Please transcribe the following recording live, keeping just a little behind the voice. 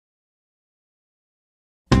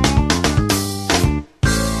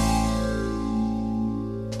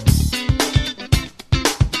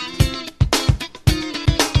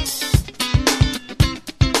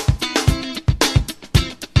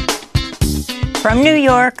From New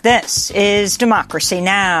York, this is Democracy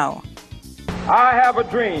Now! I have a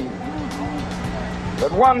dream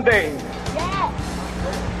that one day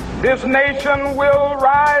this nation will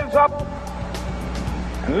rise up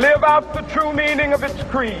and live out the true meaning of its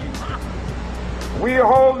creed. We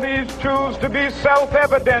hold these truths to be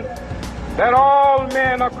self-evident, that all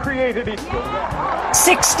men are created equal.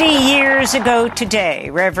 60 years ago today,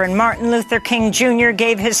 Reverend Martin Luther King Jr.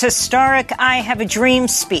 gave his historic I Have a Dream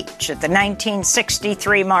speech at the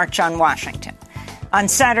 1963 March on Washington. On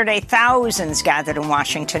Saturday, thousands gathered in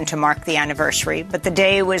Washington to mark the anniversary, but the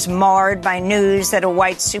day was marred by news that a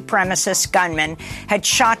white supremacist gunman had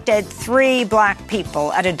shot dead 3 black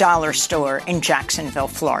people at a dollar store in Jacksonville,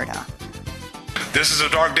 Florida. This is a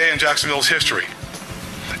dark day in Jacksonville's history.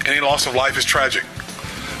 Any loss of life is tragic,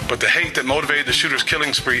 but the hate that motivated the shooter's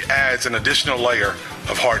killing spree adds an additional layer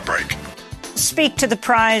of heartbreak. Speak to the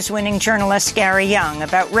prize-winning journalist Gary Young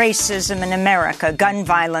about racism in America, gun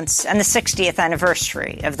violence, and the 60th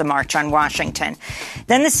anniversary of the March on Washington.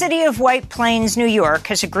 Then the city of White Plains, New York,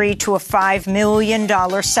 has agreed to a $5 million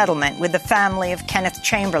settlement with the family of Kenneth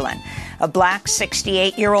Chamberlain, a black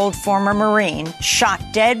 68-year-old former Marine shot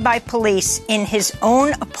dead by police in his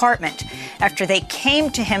own apartment after they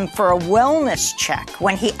came to him for a wellness check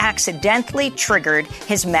when he accidentally triggered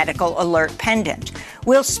his medical alert pendant.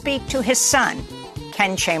 We'll speak to his son,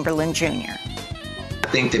 Ken Chamberlain Jr. I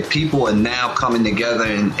think that people are now coming together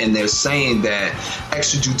and they're saying that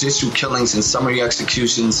extrajudicial killings and summary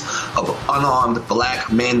executions of unarmed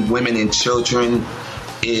black men, women, and children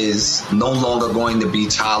is no longer going to be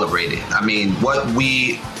tolerated. I mean, what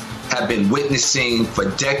we have been witnessing for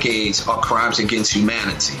decades are crimes against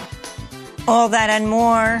humanity. All that and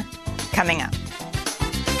more coming up.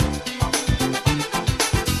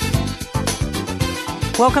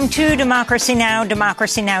 Welcome to Democracy Now!,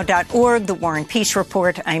 democracynow.org, The War and Peace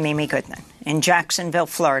Report. I'm Amy Goodman. In Jacksonville,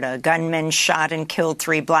 Florida, gunmen shot and killed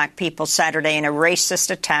 3 black people Saturday in a racist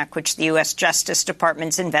attack which the U.S. Justice Department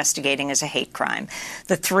is investigating as a hate crime.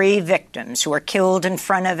 The 3 victims who were killed in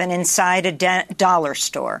front of and inside a dollar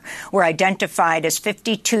store were identified as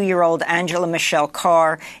 52-year-old Angela Michelle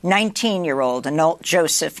Carr, 19-year-old Anult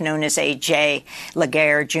Joseph, known as A.J.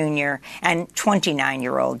 Laguerre Jr., and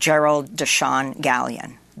 29-year-old Gerald Deshawn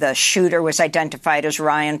Gallion. The shooter was identified as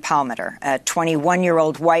Ryan Palmeter, a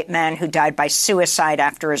 21-year-old white man who died by suicide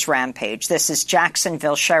after his rampage. This is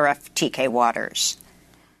Jacksonville Sheriff T.K. Waters.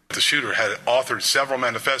 The shooter had authored several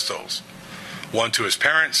manifestos, one to his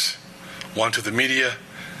parents, one to the media,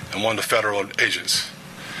 and one to federal agents.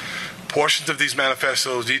 Portions of these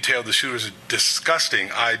manifestos detailed the shooter's disgusting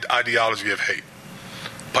ideology of hate.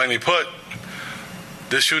 Plainly put,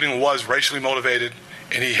 this shooting was racially motivated,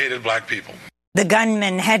 and he hated black people. The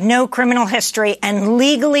gunman had no criminal history and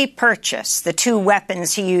legally purchased the 2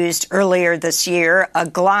 weapons he used earlier this year, a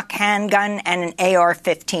Glock handgun and an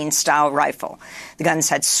AR-15 style rifle. The guns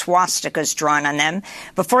had swastikas drawn on them.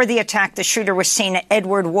 Before the attack, the shooter was seen at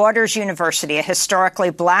Edward Waters University, a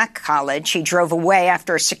historically black college. He drove away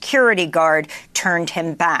after a security guard turned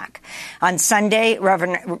him back. On Sunday,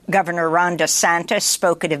 Governor Ron DeSantis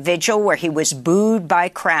spoke at a vigil where he was booed by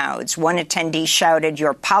crowds. One attendee shouted,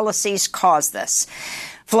 "Your policies caused this."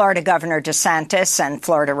 Florida Governor DeSantis and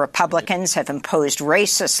Florida Republicans have imposed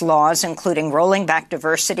racist laws, including rolling back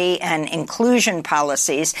diversity and inclusion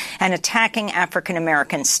policies and attacking African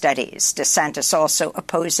American studies. DeSantis also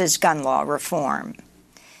opposes gun law reform.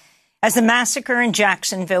 As the massacre in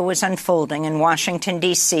Jacksonville was unfolding in Washington,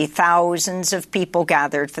 D.C., thousands of people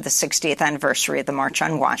gathered for the 60th anniversary of the March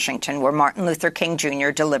on Washington, where Martin Luther King Jr.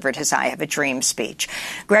 delivered his I Have a Dream speech.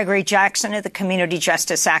 Gregory Jackson of the Community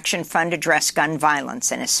Justice Action Fund addressed gun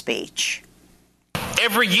violence in his speech.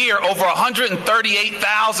 Every year, over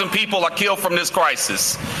 138,000 people are killed from this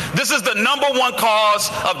crisis. This is the number 1 cause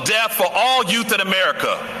of death for all youth in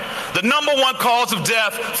America. The number 1 cause of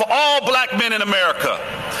death for all black men in America.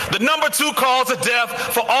 The number 2 cause of death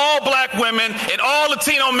for all black women and all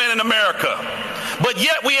Latino men in America. But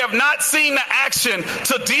yet we have not seen the action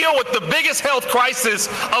to deal with the biggest health crisis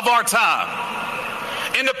of our time.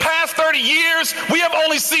 In the past 30 years, we have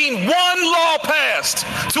only seen 1 law passed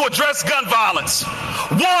to address gun violence.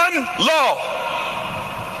 1 law.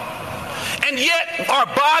 And yet our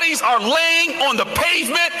bodies are laying on the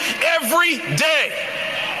pavement every day.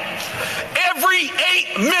 Every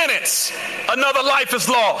 8 minutes, another life is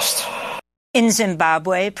lost. In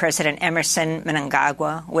Zimbabwe, President Emerson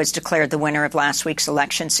Mnangagwa was declared the winner of last week's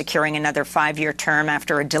election, securing another 5-year term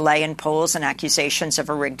after a delay in polls and accusations of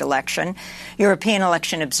a rigged election. European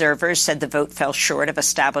election observers said the vote fell short of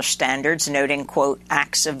established standards, noting, quote,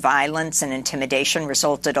 acts of violence and intimidation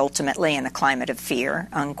resulted ultimately in a climate of fear,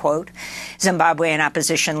 unquote. Zimbabwean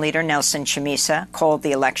opposition leader Nelson Chamisa called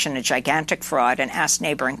the election a gigantic fraud and asked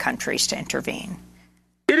neighboring countries to intervene.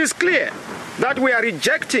 It is clear that we are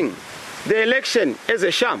rejecting the election as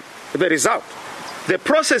a sham, the result. The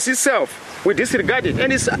process itself, we disregard it,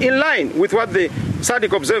 and it's in line with what the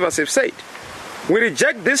SADC observers have said. We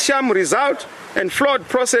reject this sham result and flawed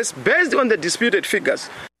process based on the disputed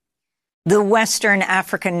figures. The Western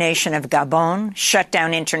African nation of Gabon shut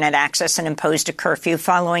down internet access and imposed a curfew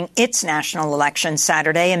following its national election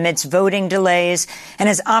Saturday amidst voting delays, and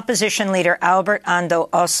as opposition leader Albert Ando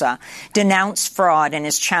Ossa denounced fraud in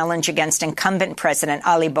his challenge against incumbent President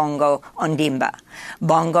Ali Bongo Ondimba.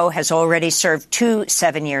 Bongo has already served 2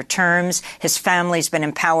 7-year terms. His family's been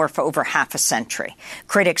in power for over half a century.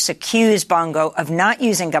 Critics accuse Bongo of not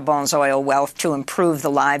using Gabon's oil wealth to improve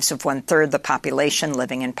the lives of 1/3 the population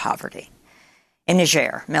living in poverty. In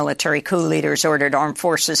Niger, military coup leaders ordered armed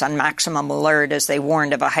forces on maximum alert as they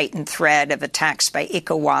warned of a heightened threat of attacks by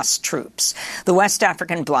ECOWAS troops. The West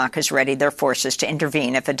African bloc has readied their forces to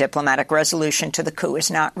intervene if a diplomatic resolution to the coup is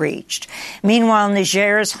not reached. Meanwhile,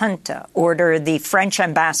 Niger's junta ordered the French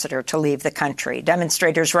ambassador to leave the country.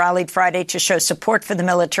 Demonstrators rallied Friday to show support for the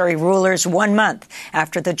military rulers 1 month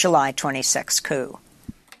after the July 26 coup.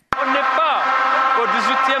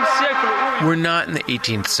 We're not in the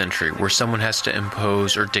 18th century where someone has to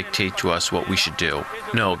impose or dictate to us what we should do.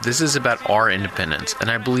 No, this is about our independence, and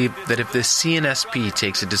I believe that if the CNSP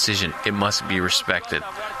takes a decision, it must be respected.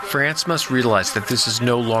 France must realize that this is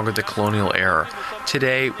no longer the colonial era.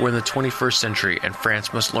 Today, we're in the 21st century, and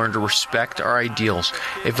France must learn to respect our ideals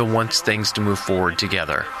if it wants things to move forward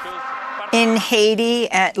together. In Haiti,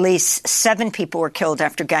 at least 7 people were killed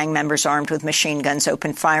after gang members armed with machine guns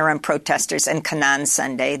opened fire on protesters in Canaan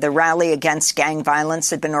Sunday. The rally against gang violence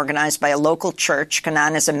had been organized by a local church.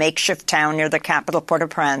 Canaan is a makeshift town near the capital,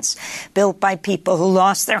 Port-au-Prince, built by people who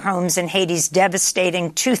lost their homes in Haiti's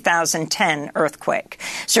devastating 2010 earthquake.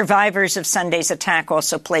 Survivors of Sunday's attack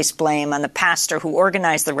also placed blame on the pastor who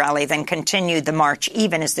organized the rally, then continued the march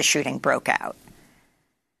even as the shooting broke out.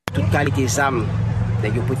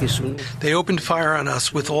 They opened fire on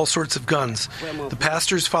us with all sorts of guns. The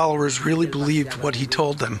pastor's followers really believed what he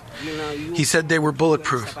told them. He said they were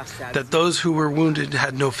bulletproof, that those who were wounded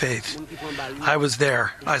had no faith. I was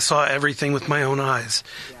there. I saw everything with my own eyes.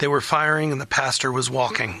 They were firing and the pastor was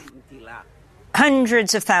walking.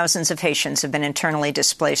 Hundreds of thousands of Haitians have been internally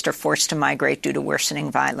displaced or forced to migrate due to worsening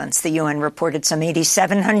violence. The UN reported some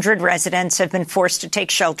 8,700 residents have been forced to take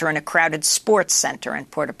shelter in a crowded sports center in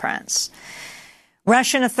Port-au-Prince.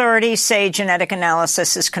 Russian authorities say genetic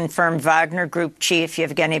analysis has confirmed Wagner Group chief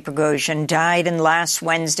Yevgeny Prigozhin died in last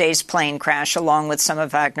Wednesday's plane crash, along with some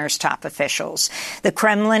of Wagner's top officials. The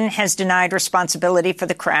Kremlin has denied responsibility for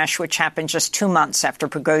the crash, which happened just 2 months after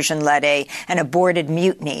Prigozhin led an aborted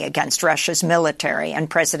mutiny against Russia's military, and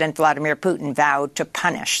President Vladimir Putin vowed to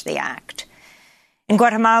punish the act. In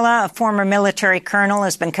Guatemala, a former military colonel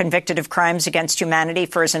has been convicted of crimes against humanity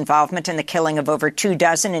for his involvement in the killing of over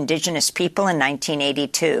 24 indigenous people in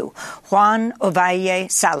 1982. Juan Ovalle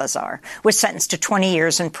Salazar was sentenced to 20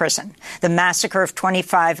 years in prison. The massacre of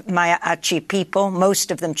 25 Maya-Achi people, most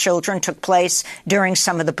of them children, took place during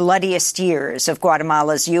some of the bloodiest years of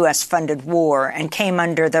Guatemala's U.S.-funded war and came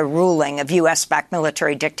under the ruling of U.S.-backed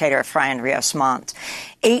military dictator Efraín Ríos Montt.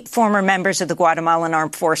 8 former members of the Guatemalan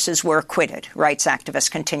Armed Forces were acquitted. Rights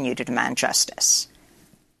activists continue to demand justice.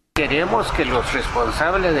 We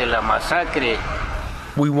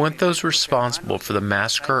want those responsible for the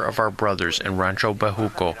massacre of our brothers in Rancho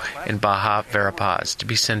Bejuco and Baja Verapaz to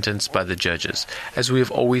be sentenced by the judges. As we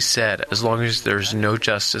have always said, as long as there is no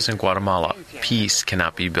justice in Guatemala, peace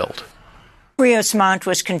cannot be built. Ríos Montt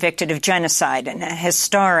was convicted of genocide in a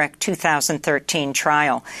historic 2013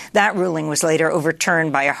 trial. That ruling was later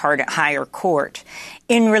overturned by a higher court.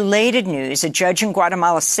 In related news, a judge in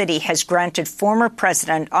Guatemala City has granted former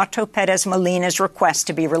President Otto Pérez Molina's request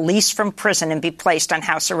to be released from prison and be placed on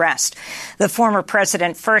house arrest. The former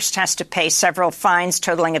president first has to pay several fines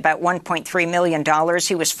totaling about $1.3 million.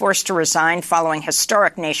 He was forced to resign following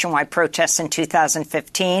historic nationwide protests in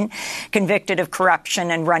 2015. Convicted of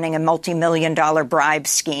corruption and running a multi-million-dollar bribe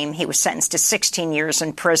scheme, he was sentenced to 16 years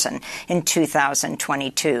in prison in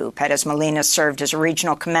 2022. Pérez Molina served as a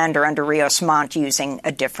regional commander under Ríos Montt using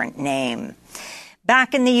a different name.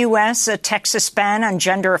 Back in the U.S., a Texas ban on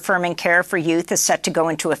gender-affirming care for youth is set to go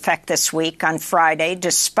into effect this week on Friday,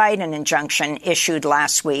 despite an injunction issued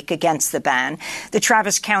last week against the ban. The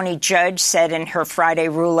Travis County judge said in her Friday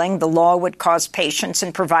ruling the law would cause patients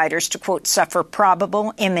and providers to, quote, suffer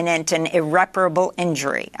probable, imminent, and irreparable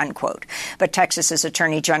injury, unquote. But Texas's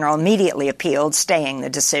attorney general immediately appealed, staying the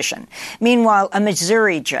decision. Meanwhile, a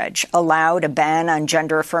Missouri judge allowed a ban on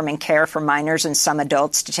gender-affirming care for minors and some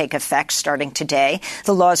adults to take effect starting today.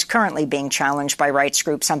 The law is currently being challenged by rights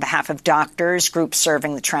groups on behalf of doctors, groups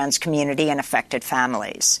serving the trans community, and affected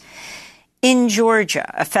families. In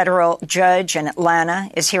Georgia, a federal judge in Atlanta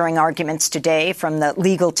is hearing arguments today from the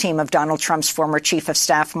legal team of Donald Trump's former chief of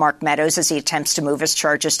staff, Mark Meadows, as he attempts to move his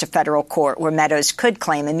charges to federal court, where Meadows could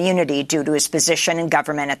claim immunity due to his position in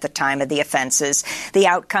government at the time of the offenses. The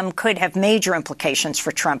outcome could have major implications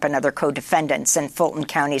for Trump and other co-defendants in Fulton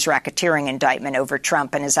County's racketeering indictment over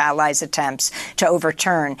Trump and his allies' attempts to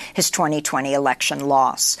overturn his 2020 election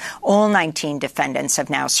loss. All 19 defendants have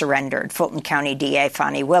now surrendered. Fulton County DA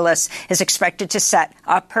Fani Willis is expected to set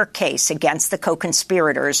up her case against the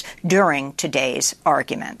co-conspirators during today's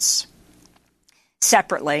arguments.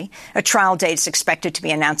 Separately, a trial date is expected to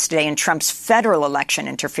be announced today in Trump's federal election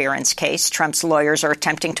interference case. Trump's lawyers are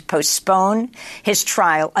attempting to postpone his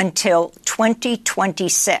trial until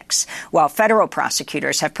 2026, while federal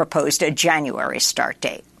prosecutors have proposed a January start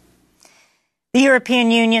date. The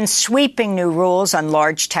European Union's sweeping new rules on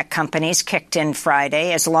large tech companies kicked in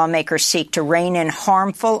Friday as lawmakers seek to rein in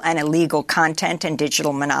harmful and illegal content and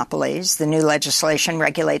digital monopolies. The new legislation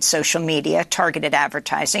regulates social media, targeted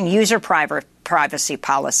advertising, user privacy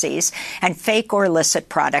policies, and fake or illicit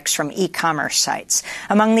products from e-commerce sites.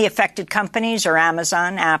 Among the affected companies are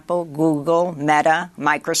Amazon, Apple, Google, Meta,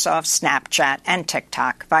 Microsoft, Snapchat, and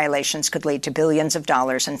TikTok. Violations could lead to billions of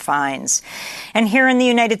dollars in fines. And here in the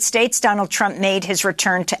United States, Donald Trump made his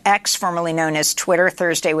return to X, formerly known as Twitter,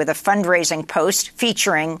 Thursday with a fundraising post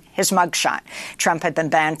featuring his mugshot. Trump had been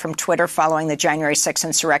banned from Twitter following the January 6th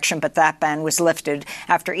insurrection, but that ban was lifted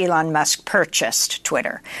after Elon Musk purchased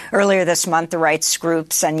Twitter. Earlier this month, the rights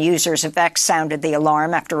groups and users of X sounded the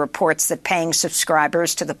alarm after reports that paying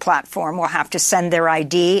subscribers to the platform will have to send their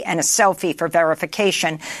ID and a selfie for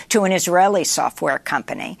verification to an Israeli software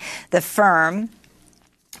company. The firm,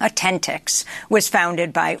 Atentix, was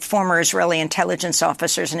founded by former Israeli intelligence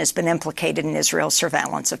officers and has been implicated in Israel's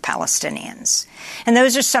surveillance of Palestinians. And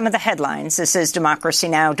those are some of the headlines. This is Democracy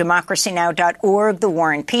Now!, democracynow.org, The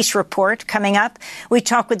War and Peace Report. Coming up, we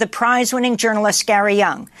talk with the prize-winning journalist Gary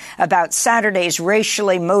Young about Saturday's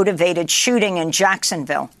racially motivated shooting in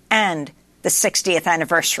Jacksonville and the 60th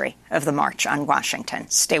anniversary of the March on Washington.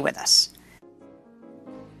 Stay with us.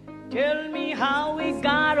 Tell me how we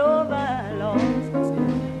got over, Lord.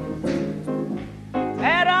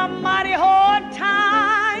 Had a mighty hard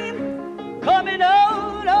time coming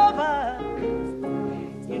all over.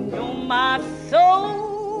 You know my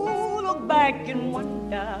soul look back and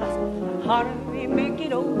wonder how did we make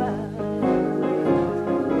it over.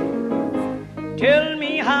 Tell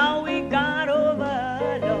me how we got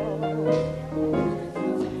over, Lord.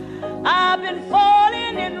 I've been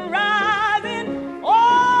falling and rising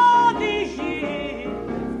all these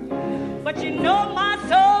years, but you know my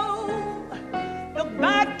soul look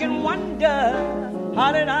back and wonder,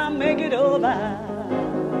 how did I make it over?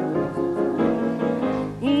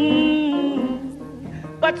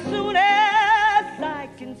 But soon as I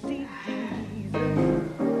can see Jesus,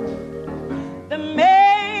 the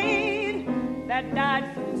man that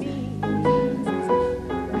died for me,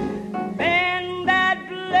 man that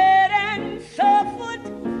bled and suffered,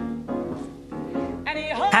 and he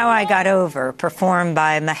How I Got Over, performed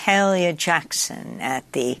by Mahalia Jackson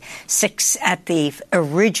at the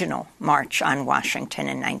original March on Washington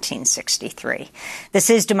in 1963. This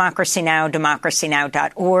is Democracy Now!,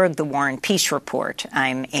 democracynow.org, The War and Peace Report.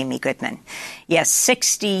 I'm Amy Goodman. Yes,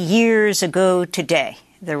 60 years ago today,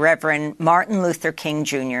 the Reverend Martin Luther King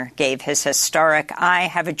Jr. gave his historic I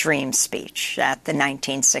Have a Dream speech at the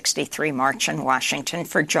 1963 March on Washington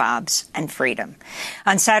for Jobs and Freedom.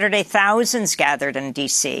 On Saturday, thousands gathered in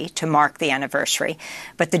D.C. to mark the anniversary,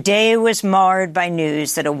 but the day was marred by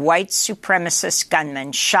news that a white supremacist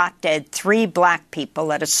gunman shot dead 3 black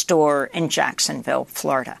people at a store in Jacksonville,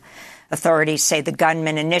 Florida. Authorities say the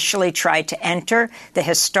gunman initially tried to enter the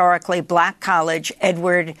historically black college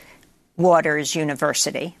Edward Waters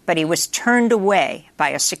University, but he was turned away by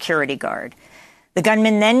a security guard. The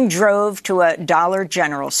gunman then drove to a Dollar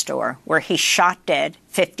General store where he shot dead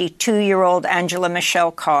 52-year-old Angela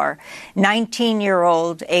Michelle Carr,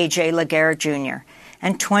 19-year-old A.J. Laguerre Jr.,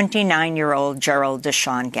 and 29-year-old Gerald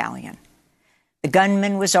Deshaun Gallion. The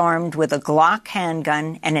gunman was armed with a Glock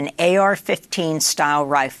handgun and an AR-15 style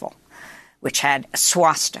rifle, which had a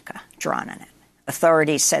swastika drawn on it.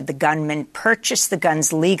 Authorities said the gunman purchased the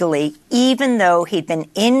guns legally, even though he'd been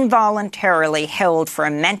involuntarily held for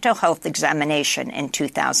a mental health examination in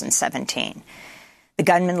 2017. The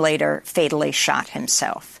gunman later fatally shot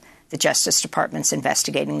himself. The Justice Department's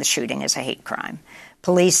investigating the shooting as a hate crime.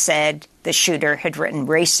 Police said the shooter had written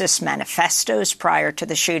racist manifestos prior to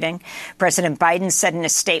the shooting. President Biden said in a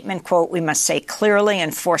statement, quote, "We must say clearly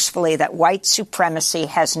and forcefully that white supremacy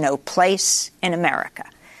has no place in America."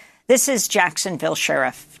 This is Jacksonville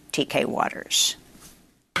Sheriff T.K. Waters.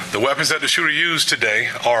 The weapons that the shooter used today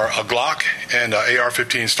are a Glock and an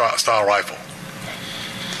AR-15 style rifle.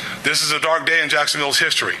 This is a dark day in Jacksonville's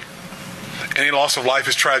history. Any loss of life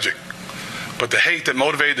is tragic, but the hate that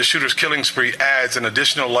motivated the shooter's killing spree adds an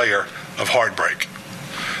additional layer of heartbreak.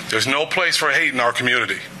 There's no place for hate in our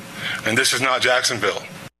community, and this is not Jacksonville.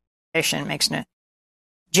 Makes no.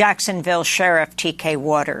 Jacksonville Sheriff T.K.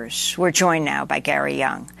 Waters. We're joined now by Gary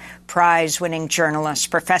Young, prize-winning journalist,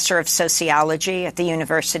 professor of sociology at the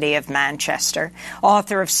University of Manchester,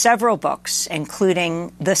 author of several books,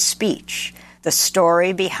 including The Speech, the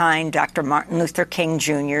story behind Dr. Martin Luther King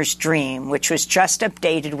Jr.'s dream, which was just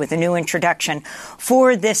updated with a new introduction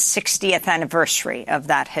for this 60th anniversary of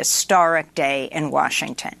that historic day in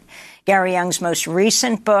Washington. Gary Young's most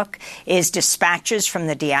recent book is Dispatches from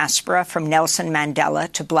the Diaspora, From Nelson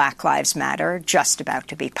Mandela to Black Lives Matter, just about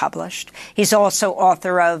to be published. He's also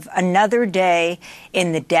author of Another Day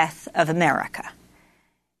in the Death of America.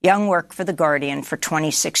 Young worked for The Guardian for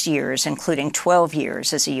 26 years, including 12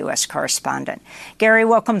 years as a U.S. correspondent. Gary,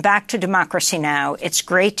 welcome back to Democracy Now! It's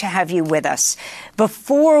great to have you with us.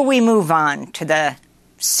 Before we move on to the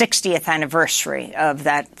 60th anniversary of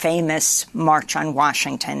that famous March on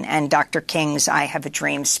Washington and Dr. King's I Have a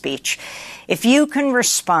Dream speech, if you can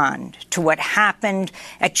respond to what happened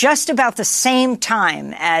at just about the same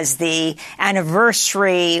time as the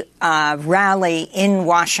anniversary rally in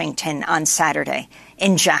Washington on Saturday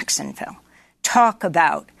in Jacksonville. Talk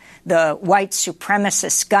about the white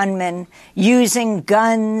supremacist gunman using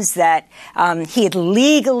guns that he had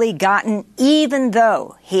legally gotten, even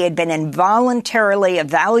though he had been involuntarily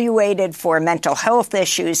evaluated for mental health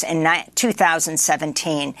issues in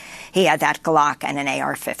 2017. He had that Glock and an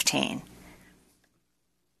AR-15.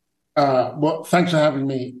 Well, thanks for having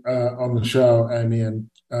me on the show, Amy, and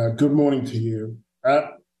good morning to you.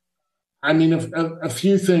 I mean, a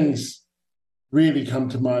few things really come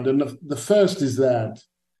to mind, and the first is that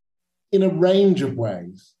in a range of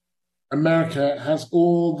ways, America has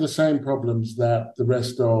all the same problems that the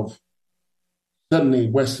rest of, certainly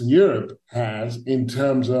Western Europe has in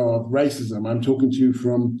terms of racism. I'm talking to you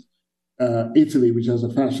from Italy, which has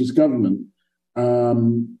a fascist government.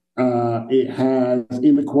 It has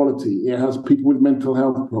inequality. It has people with mental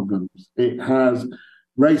health problems. It has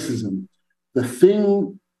racism. The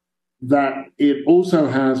thing that it also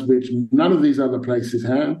has, which none of these other places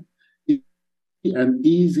have, an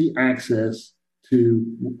easy access to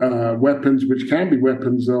weapons, which can be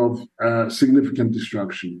weapons of significant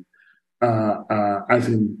destruction, as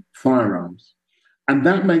in firearms. And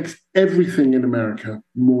that makes everything in America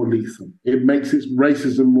more lethal. It makes its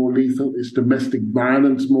racism more lethal, its domestic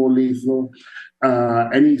violence more lethal,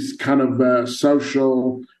 any kind of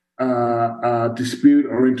social dispute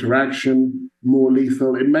or interaction more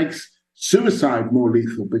lethal. It makes suicide more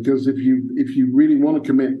lethal, because if you really want to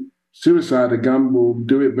commit suicide, a gun will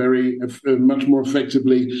do it very much more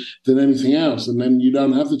effectively than anything else, and then you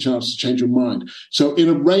don't have the chance to change your mind. So in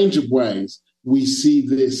a range of ways, we see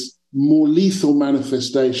this more lethal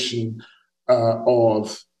manifestation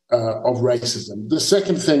of racism. The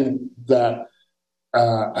second thing that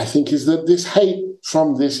I think is that this hate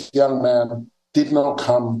from this young man did not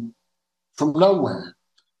come from nowhere.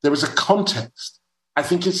 There was a context. I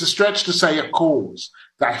think it's a stretch to say a cause,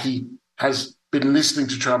 that he has been listening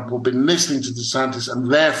to Trump or been listening to DeSantis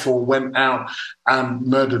and therefore went out and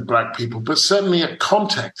murdered black people, but certainly a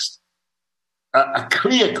context, a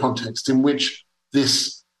clear context in which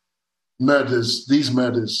this mass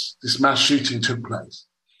shooting took place.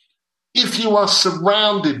 If you are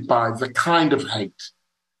surrounded by the kind of hate,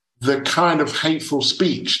 the kind of hateful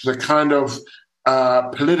speech, the kind of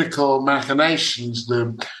political machinations,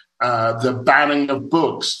 the banning of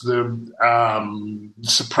books, the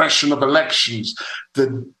suppression of elections,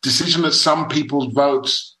 the decision that some people's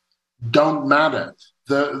votes don't matter,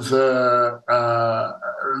 that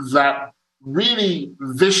really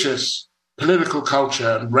vicious political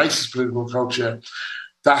culture and racist political culture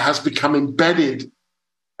that has become embedded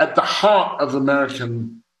at the heart of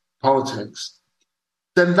American politics,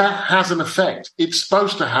 then that has an effect. It's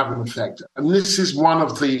supposed to have an effect. And this is one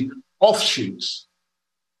of the offshoots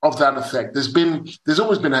of that effect. There's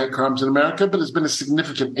always been hate crimes in America, but there's been a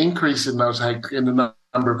significant increase in the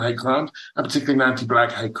number of hate crimes, and particularly in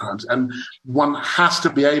anti-Black hate crimes. And one has to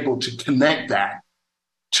be able to connect that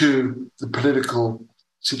to the political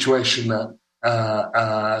situation that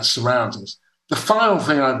surrounds us. The final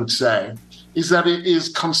thing I would say is that it is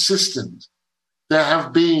consistent. There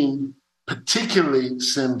have been, particularly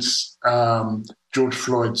since George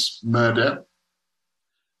Floyd's murder,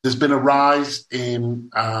 there's been a rise in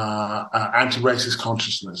anti-racist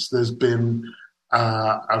consciousness. There's been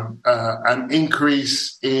an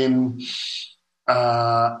increase in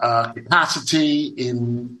capacity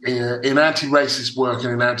in anti-racist work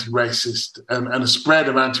and in anti-racist and a spread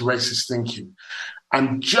of anti-racist thinking.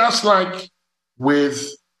 And just like with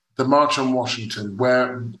the March on Washington,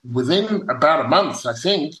 where within about a month, I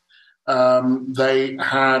think, they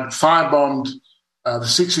had firebombed the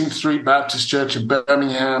 16th Street Baptist Church in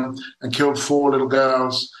Birmingham and killed 4 little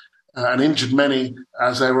girls and injured many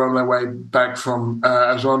as they were on their way back from,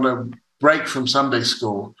 as on their break from Sunday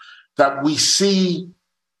school, that we see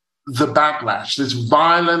the backlash, this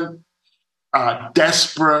violent,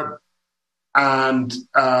 desperate, and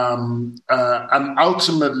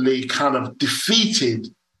ultimately kind of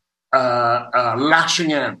defeated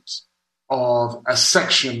lashing out of a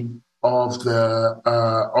section of the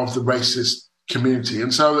racist community.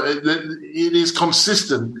 And so it is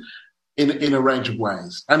consistent in a range of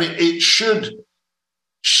ways. And it should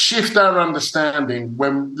shift our understanding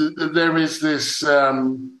when there is this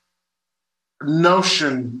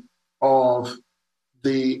notion of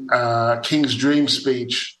the King's Dream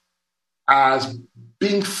speech as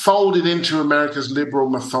being folded into America's liberal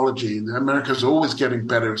mythology. America's always getting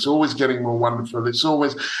better. It's always getting more wonderful. It's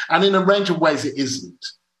always, and in a range of ways it isn't.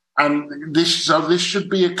 And this should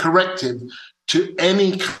be a corrective to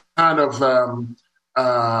any kind of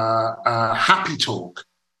happy talk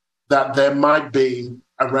that there might be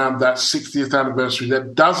around that 60th anniversary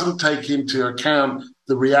that doesn't take into account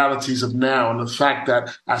the realities of now and the fact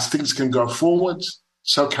that as things can go forwards,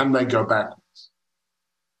 so can they go backwards.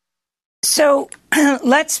 So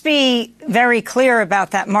let's be very clear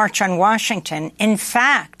about that March on Washington. In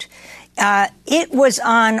fact, it was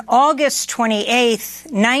on August 28th,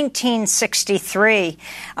 1963,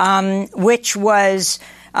 which was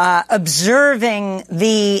observing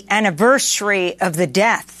the anniversary of the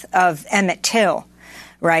death of Emmett Till,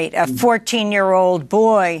 right? A 14-year-old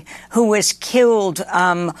boy who was killed,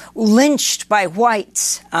 lynched by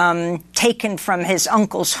whites, taken from his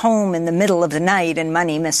uncle's home in the middle of the night in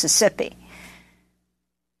Money, Mississippi.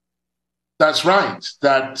 That's right.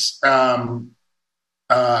 That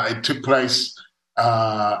it took place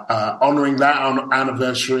honoring that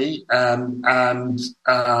anniversary and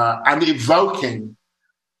evoking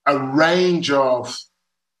a range of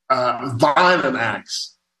violent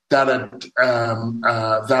acts that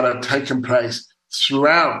had taken place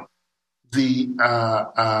throughout the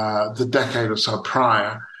decade or so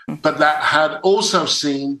prior, but that had also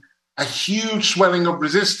seen a huge swelling of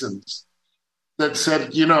resistance that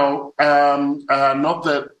said, not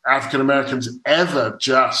that African Americans ever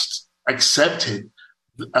just accepted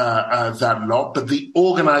that lot, but the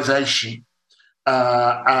organization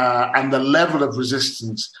and the level of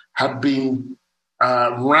resistance had been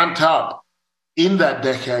ramped up in that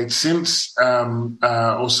decade since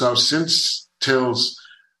Till's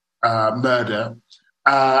murder,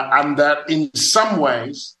 and that in some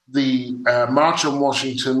ways the March on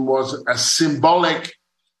Washington was a symbolic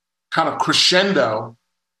kind of crescendo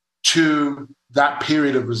to that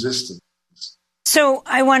period of resistance. So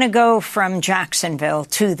I want to go from Jacksonville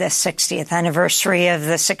to the 60th anniversary of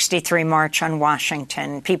the 63 March on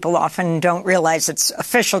Washington. People often don't realize its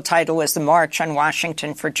official title was the March on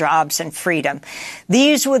Washington for Jobs and Freedom.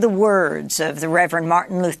 These were the words of the Reverend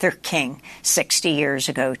Martin Luther King 60 years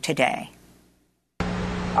ago today.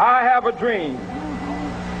 I have a dream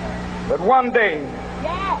that one day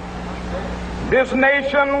this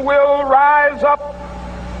nation will rise up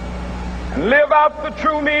and live out the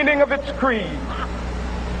true meaning of its creed.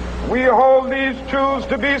 We hold these truths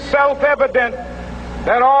to be self-evident,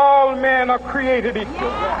 that all men are created equal.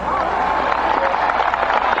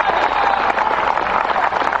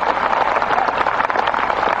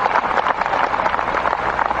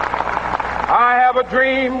 I have a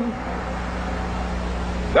dream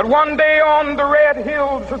that one day on the red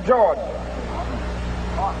hills of Georgia,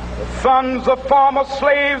 the sons of former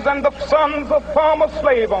slaves and the sons of former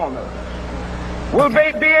slave owners will be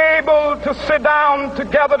able to sit down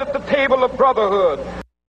together at the table of brotherhood.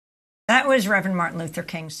 That was Reverend Martin Luther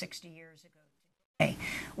King 60 years ago.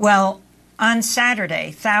 Well, on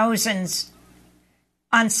Saturday, thousands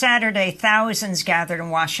gathered in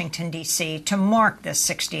Washington, D.C. to mark this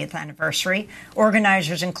 60th anniversary.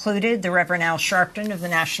 Organizers included the Reverend Al Sharpton of the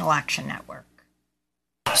National Action Network.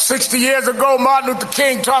 60 years ago, Martin Luther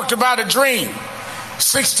King talked about a dream.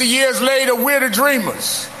 60 years later, we're the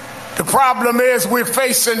dreamers. The problem is we're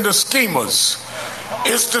facing the schemers.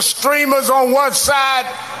 It's the streamers on one side,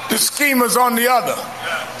 the schemers on the other.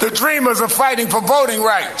 The dreamers are fighting for voting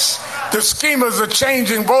rights. The schemers are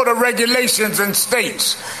changing voter regulations in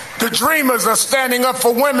states. The dreamers are standing up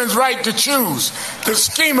for women's right to choose. The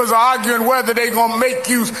schemers are arguing whether they're going to make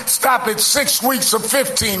you stop at 6 weeks or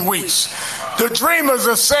 15 weeks. The dreamers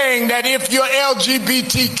are saying that if you're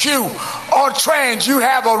LGBTQ or trans, you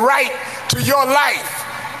have a right to your life.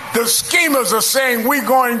 The schemers are saying we're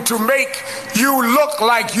going to make you look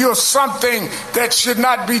like you're something that should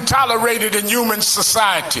not be tolerated in human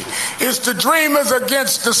society. It's the dreamers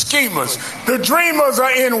against the schemers. The dreamers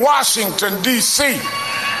are in Washington, D.C.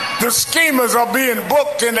 The schemers are being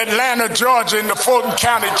booked in Atlanta, Georgia, in the Fulton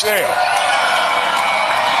County Jail.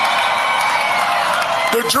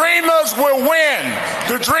 The dreamers will win.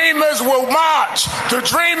 The dreamers will march. The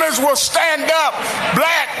dreamers will stand up.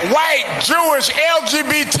 Black, white, Jewish,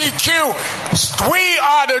 LGBTQ. We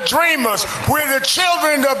are the dreamers. We're the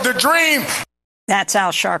children of the dream. That's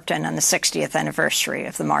Al Sharpton on the 60th anniversary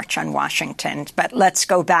of the March on Washington. But let's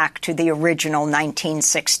go back to the original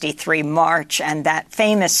 1963 march and that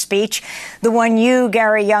famous speech, the one you,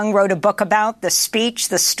 Gary Young, wrote a book about, the speech,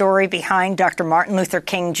 the story behind Dr. Martin Luther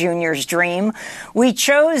King Jr.'s dream. We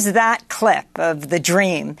chose that clip of the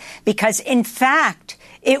dream because, in fact,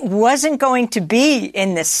 it wasn't going to be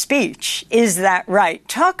in this speech. Is that right?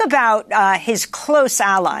 Talk about his close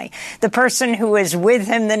ally, the person who was with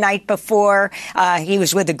him the night before. He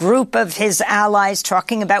was with a group of his allies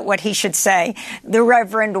talking about what he should say, the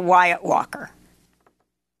Reverend Wyatt Walker.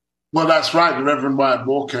 Well, that's right. The Reverend Wyatt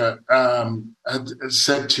Walker had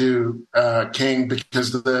said to King,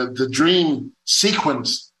 because the dream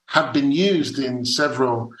sequence had been used in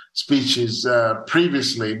several speeches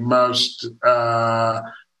previously, most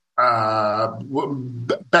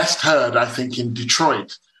best heard, I think, in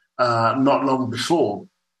Detroit not long before.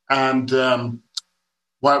 And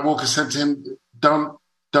Wyatt Walker said to him,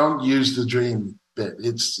 "Don't use the dream bit.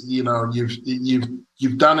 It's, you know,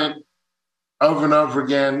 you've done it over and over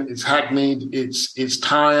again. It's hackneyed. It's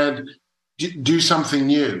tired. Do something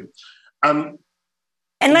new."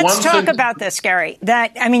 And let's talk about this, Gary.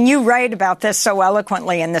 You write about this so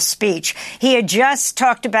eloquently in the speech. He had just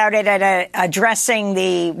talked about it at addressing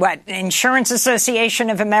the Insurance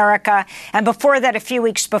Association of America, and before that, a few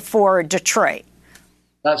weeks before, Detroit.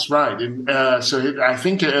 That's right. I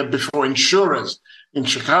think before insurers in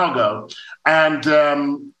Chicago, and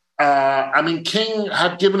King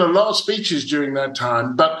had given a lot of speeches during that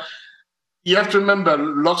time, but you have to remember,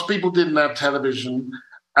 lots of people didn't have television,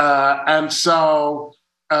 and so.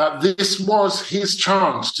 This was his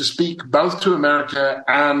chance to speak both to America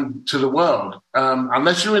and to the world.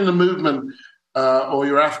 Unless you're in the movement or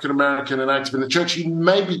you're African-American and active in the church,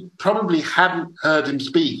 you probably hadn't heard him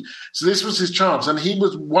speak. So this was his chance. And he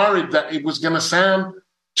was worried that it was going to sound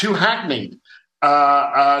too hackneyed,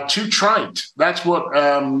 too trite. That's what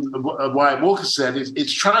Wyatt Walker said.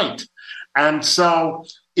 It's trite. And so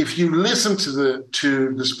if you listen to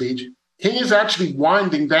the speech, King is actually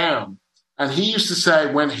winding down. And he used to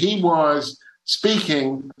say when he was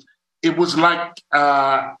speaking, it was like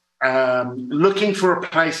looking for a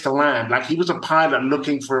place to land, like he was a pilot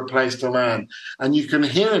looking for a place to land. And you can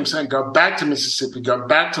hear him saying, go back to Mississippi, go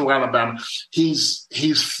back to Alabama. He's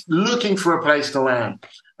looking for a place to land.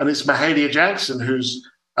 And it's Mahalia Jackson, whose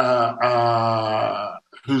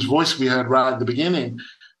voice we heard right at the beginning,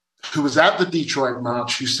 who was at the Detroit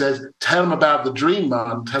March, who says, tell him about the dream,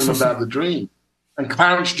 man, tell him about the dream. And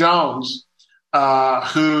Clarence Jones,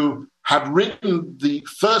 who had written the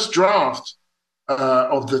first draft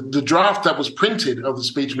of the draft that was printed of the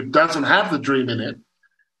speech, but doesn't have the dream in it,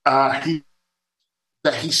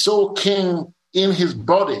 he saw King in his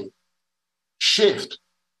body shift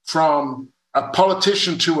from a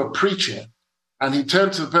politician to a preacher. And he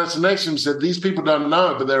turned to the person next to him and said, these people don't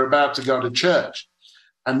know, but they're about to go to church.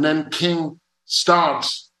 And then King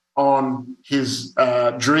starts on his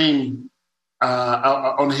dream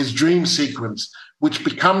sequence, which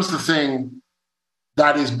becomes the thing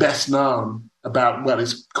that is best known about,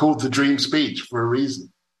 it's called the dream speech for a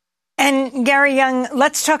reason. And Gary Young,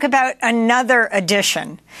 let's talk about another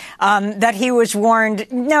addition that he was warned.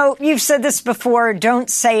 No, you've said this before. Don't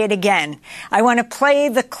say it again. I want to play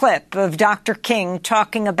the clip of Dr. King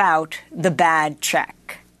talking about the bad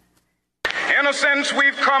check. In a a sense,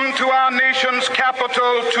 we've come to our nation's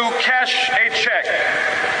capital to cash a check.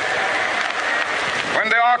 When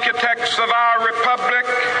the architects of our republic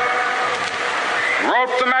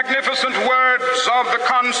wrote the magnificent words of the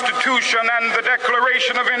Constitution and the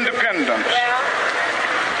Declaration of Independence,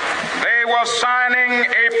 they were signing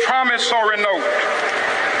a promissory note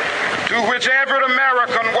to which every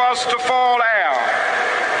American was to fall heir.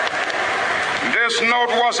 This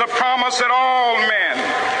note was a promise that all men,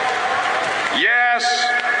 yes,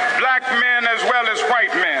 black men as well as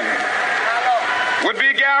white men, would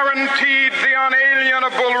be guaranteed the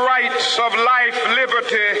unalienable rights of life,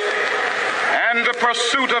 liberty, and the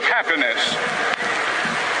pursuit of happiness.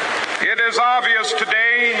 It is obvious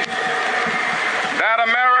today that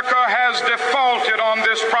America has defaulted on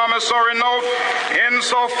this promissory note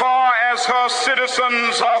insofar as her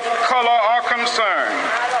citizens of color are concerned.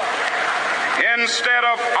 Instead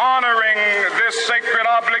of honoring this sacred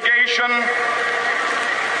obligation,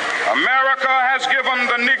 America has given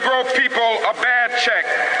the Negro people a bad check,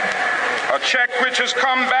 a check which has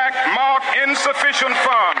come back marked insufficient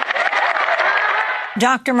funds.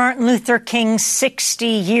 Dr. Martin Luther King, 60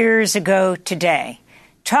 years ago today.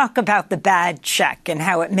 Talk about the bad check and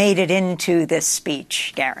how it made it into this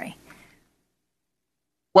speech, Gary.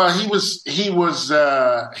 Well, he was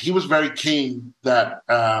very keen that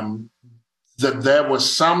that there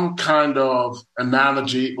was some kind of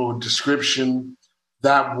analogy or description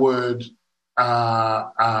that would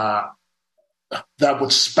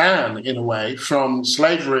span, in a way, from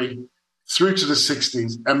slavery through to the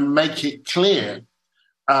 60s and make it clear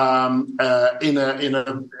in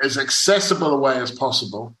a as accessible a way as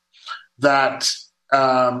possible that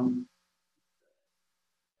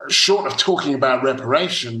short of talking about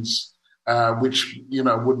reparations, which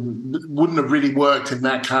wouldn't have really worked in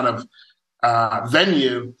that kind of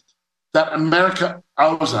venue, that America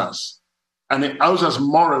owes us. And it owes us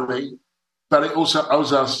morally, but it also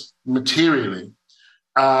owes us materially.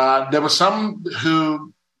 There were some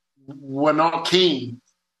who were not keen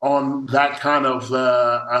on that kind of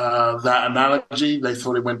that analogy. They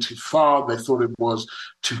thought it went too far. They thought it was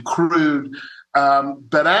too crude.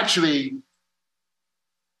 But actually,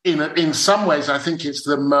 in some ways, I think it's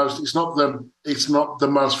the most. It's not the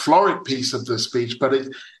most florid piece of the speech, but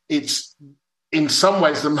it's in some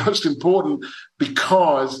ways the most important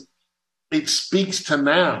because it speaks to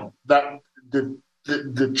now that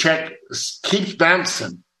the check keeps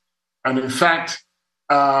bouncing, and in fact,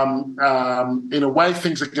 in a way,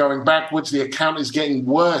 things are going backwards. The account is getting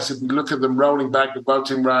worse if we look at them rolling back the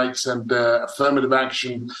voting rights and affirmative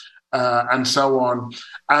action and so on.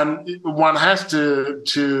 And one has to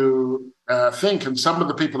think, and some of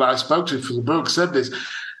the people that I spoke to for the book said this,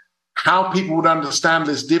 how people would understand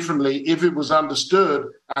this differently if it was understood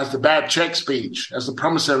as the bad check speech, as the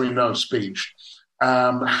promissory note speech,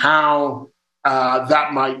 how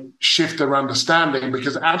that might shift their understanding.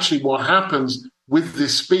 Because actually what happens with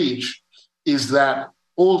this speech is that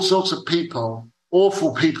all sorts of people,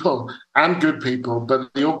 awful people and good people,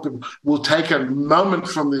 but the awful people will take a moment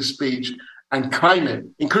from this speech and claim it,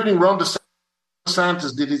 including Ron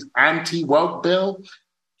DeSantis did his anti-woke bill.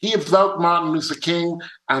 He evoked Martin Luther King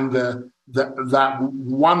and that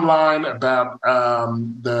one line about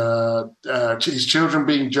his children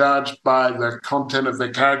being judged by the content of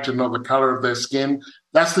their character, not the color of their skin.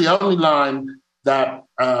 That's the only line that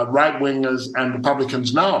right-wingers and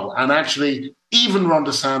Republicans know. And actually, even Ron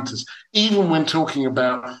DeSantis, even when talking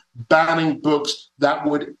about banning books that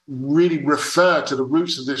would really refer to the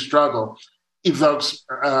roots of this struggle, evokes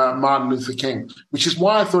Martin Luther King, which is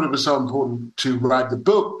why I thought it was so important to write the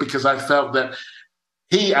book, because I felt that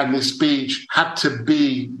he and this speech had to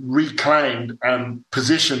be reclaimed and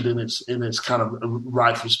positioned in its kind of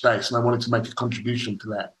rightful space, and I wanted to make a contribution to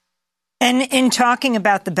that. And in talking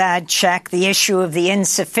about the bad check, the issue of the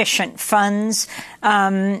insufficient funds,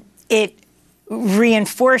 it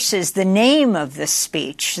reinforces the name of the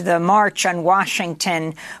speech, the March on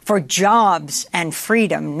Washington for Jobs and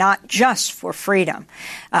Freedom, not just for freedom,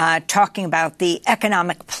 talking about the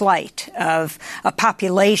economic plight of a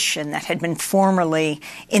population that had been formerly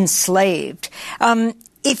enslaved.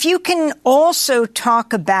 If you can also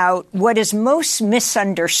talk about what is most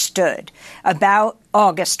misunderstood about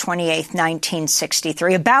August 28th,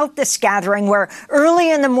 1963, about this gathering where early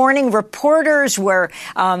in the morning reporters were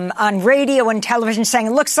on radio and television saying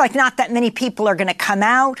it looks like not that many people are going to come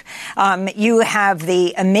out. You have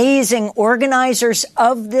the amazing organizers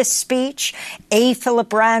of this speech, A.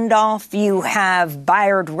 Philip Randolph. You have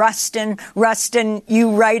Bayard Rustin. Rustin,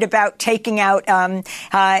 you write about taking out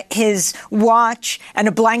his watch and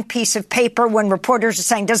a blank piece of paper when reporters are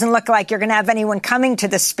saying, doesn't look like you're going to have anyone coming to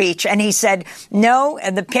the speech. And he said, no.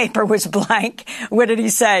 And the paper was blank. What did he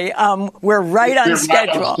say? We're right on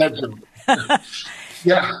schedule.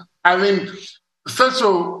 Yeah. I mean, first of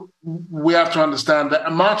all, we have to understand that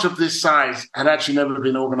a march of this size had actually never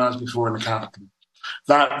been organized before in the capital.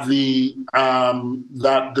 That the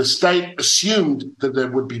state assumed that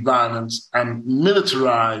there would be violence and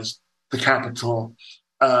militarized the capital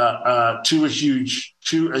to a huge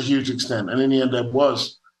extent. And in the end, there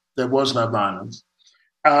was no violence.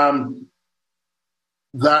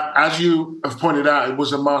 That, as you have pointed out, it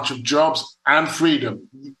was a march of jobs and freedom,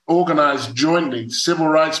 organized jointly, civil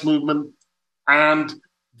rights movement and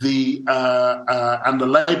the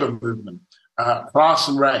labor movement, class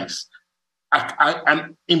and race,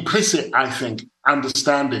 an implicit, I think,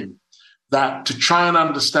 understanding that to try and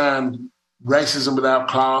understand racism without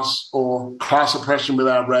class or class oppression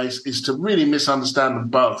without race is to really misunderstand them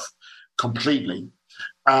both completely.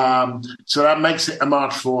 So that makes it a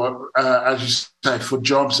march for, as you say, for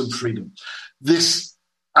jobs and freedom. This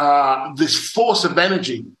force of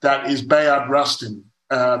energy that is Bayard Rustin,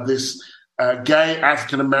 this gay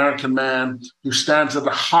African-American man who stands at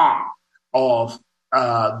the heart of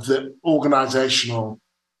the organizational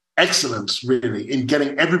excellence, really, in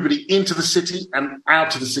getting everybody into the city and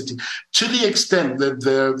out of the city, to the extent that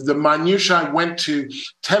the minutiae went to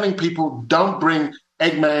telling people, don't bring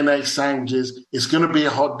egg mayonnaise sandwiches. It's going to be a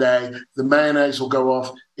hot day. The mayonnaise will go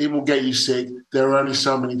off. It will get you sick. There are only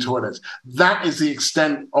so many toilets. That is the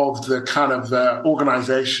extent of the kind of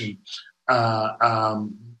organization that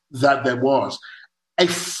there was. A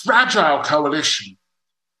fragile coalition,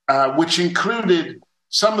 which included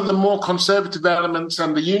some of the more conservative elements,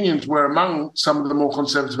 and the unions were among some of the more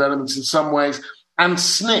conservative elements in some ways, and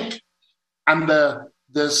SNCC, and the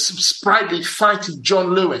sprightly, fighty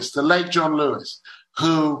John Lewis, the late John Lewis,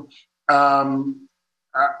 whose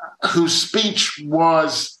speech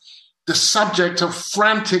was the subject of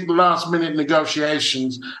frantic last-minute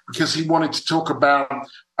negotiations because he wanted to talk about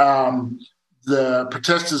the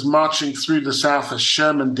protesters marching through the South as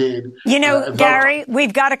Sherman did. You know, Gary,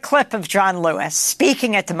 we've got a clip of John Lewis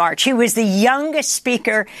speaking at the march. He was the youngest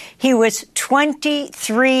speaker. He was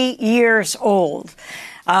 23 years old.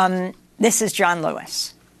 This is John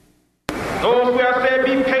Lewis. Those who have said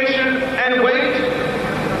be patient and wait,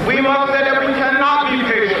 we must say that we cannot be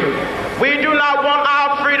patient. We do not want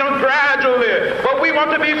our freedom gradually, but we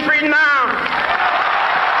want to be free now.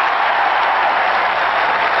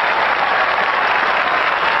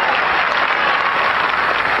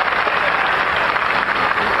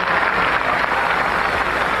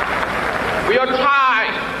 We are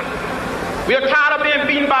tired. We are tired of being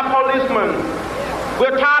beaten by policemen.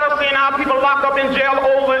 We're tired of seeing our people locked up in jail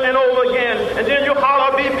over and over again. And then you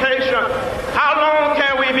holler, be patient. How long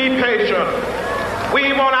can we be patient?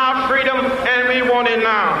 We want our freedom, and we want it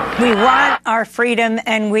now. We want our freedom,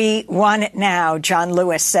 and we want it now, John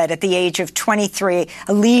Lewis said at the age of 23,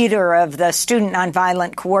 a leader of the Student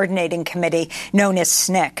Nonviolent Coordinating Committee known as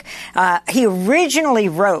SNCC. He originally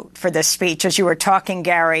wrote for this speech, as you were talking,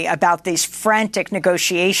 Gary, about these frantic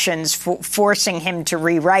negotiations forcing him to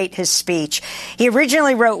rewrite his speech. He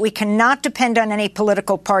originally wrote, "We cannot depend on any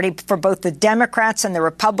political party, for both the Democrats and the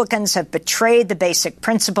Republicans have betrayed the basic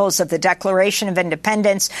principles of the Declaration of Independence.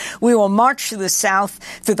 We will march through the South,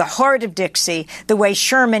 through the heart of Dixie, the way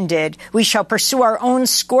Sherman did. We shall pursue our own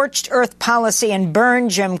scorched earth policy and burn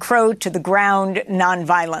Jim Crow to the ground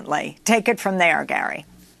nonviolently." Take it from there, Gary.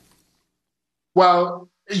 Well,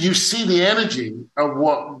 you see the energy of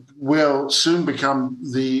what will soon become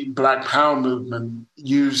the Black Power movement.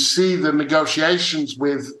 You see the negotiations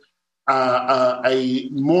with a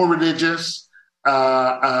more religious,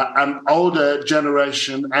 an older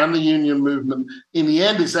generation and the union movement. In the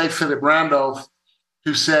end, it's A. Philip Randolph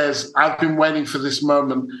who says, "I've been waiting for this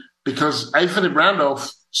moment," because A. Philip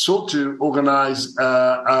Randolph sought to organize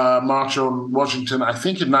a march on Washington, I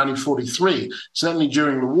think in 1943, certainly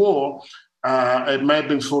during the war. It may have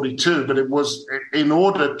been 42, but it was in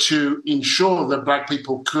order to ensure that Black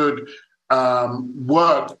people could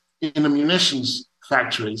work in the munitions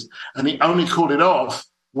factories. And he only called it off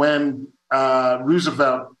when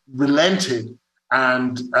Roosevelt relented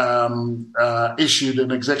and issued an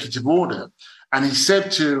executive order. And he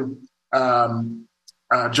said to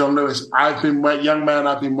John Lewis, young man,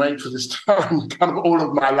 I've been waiting for this time kind of all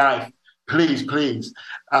of my life. Please,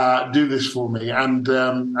 do this for me. And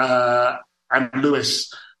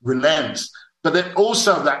Lewis relents. But then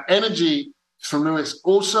also that energy from Lewis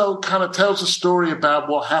also kind of tells a story about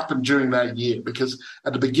what happened during that year, because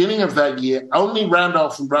at the beginning of that year, only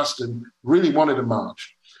Randolph and Ruston really wanted a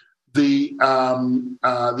march. The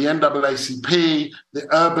NAACP, the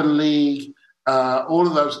Urban League, all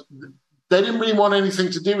of those, they didn't really want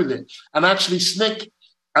anything to do with it. And actually the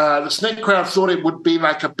SNCC crowd thought it would be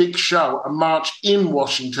like a big show, a march in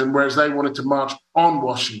Washington, whereas they wanted to march on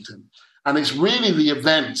Washington. And it's really the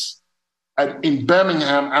events in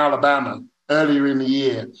Birmingham, Alabama, earlier in the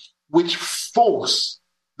year, which force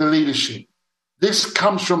the leadership. This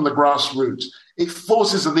comes from the grassroots. It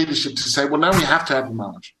forces the leadership to say, well, now we have to have a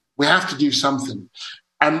march. We have to do something.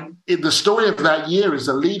 And the story of that year is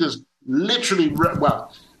the leaders literally,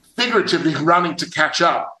 figuratively running to catch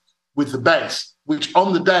up with the base, which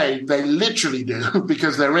on the day they literally do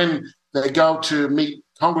because they go to meet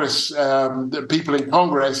Congress, the people in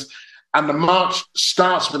Congress, and the march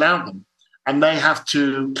starts without them. And they have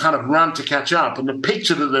to kind of run to catch up. And the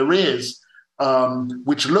picture that there is,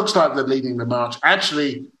 which looks like they're leading the march,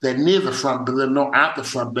 actually they're near the front, but they're not at the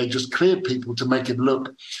front. They just cleared people to make it look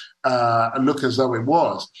as though it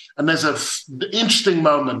was. And there's an interesting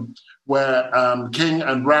moment where King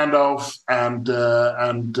and Randolph and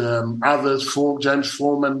others, James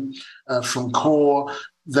Foreman from CORE,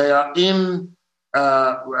 they are in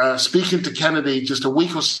speaking to Kennedy just a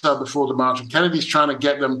week or so before the march, and Kennedy's trying to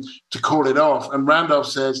get them to call it off. And Randolph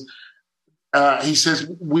says,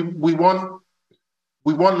 we want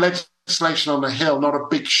legislation on the Hill, not a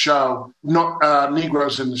big show, not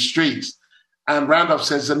Negroes in the streets. And Randolph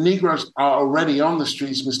says, the Negroes are already on the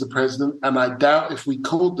streets, Mr. President, and I doubt if we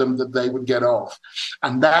called them that they would get off.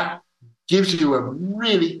 And that gives you a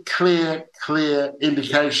really clear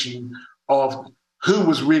indication of who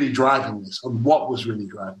was really driving this and what was really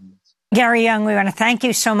driving this. Gary Younge, we want to thank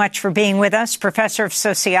you so much for being with us, professor of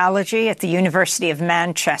sociology at the University of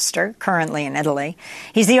Manchester, currently in Italy.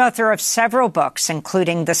 He's the author of several books,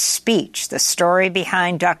 including The Speech, the story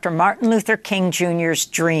behind Dr. Martin Luther King Jr.'s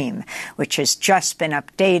dream, which has just been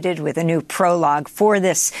updated with a new prologue for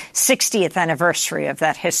this 60th anniversary of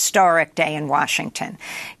that historic day in Washington.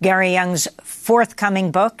 Gary Younge's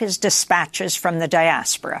forthcoming book is Dispatches from the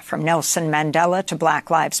Diaspora, From Nelson Mandela to Black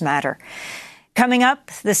Lives Matter. Coming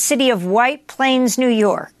up, the city of White Plains, New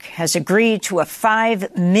York, has agreed to a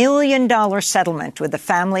 $5 million settlement with the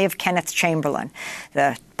family of Kenneth Chamberlain,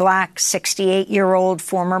 the black 68-year-old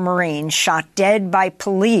former Marine shot dead by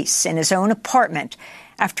police in his own apartment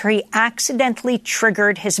after he accidentally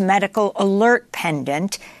triggered his medical alert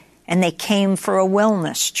pendant and they came for a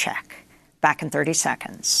wellness check. Back in 30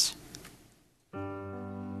 seconds.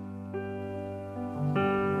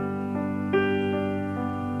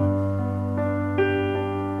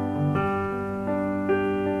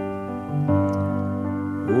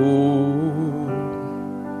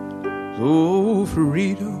 Oh,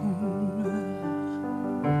 freedom.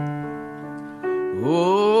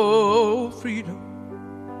 Oh, freedom.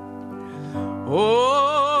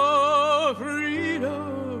 Oh,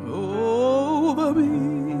 freedom over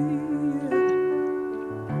me.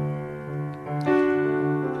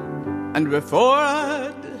 And before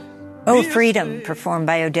I'd Oh, Freedom, performed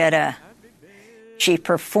by Odetta. She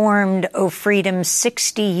performed Oh Freedom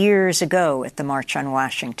 60 years ago at the March on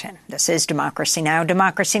Washington. This is Democracy Now!,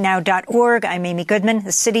 democracynow.org. I'm Amy Goodman.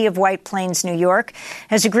 The city of White Plains, New York,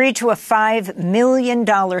 has agreed to a $5 million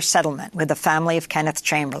settlement with the family of Kenneth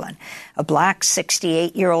Chamberlain, a black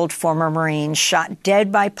 68-year-old former Marine shot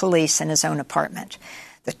dead by police in his own apartment.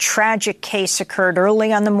 The tragic case occurred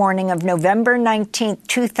early on the morning of November 19,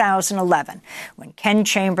 2011, when Ken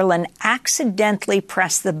Chamberlain accidentally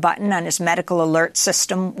pressed the button on his medical alert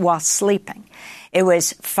system while sleeping. It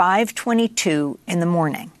was 5:22 in the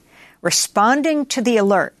morning. Responding to the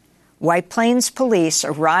alert, White Plains police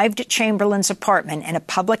arrived at Chamberlain's apartment in a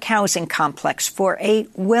public housing complex for a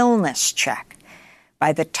wellness check.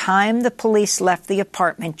 By the time the police left the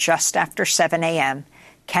apartment just after 7 a.m.,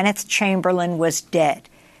 Kenneth Chamberlain was dead.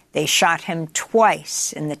 They shot him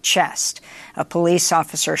twice in the chest. A police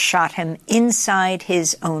officer shot him inside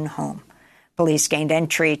his own home. Police gained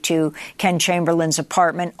entry to Ken Chamberlain's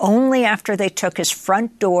apartment only after they took his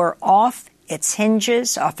front door off its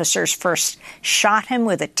hinges. Officers first shot him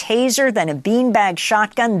with a taser, then a beanbag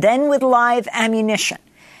shotgun, then with live ammunition.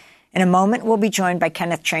 In a moment, we'll be joined by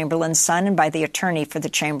Kenneth Chamberlain's son and by the attorney for the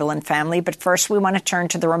Chamberlain family. But first, we want to turn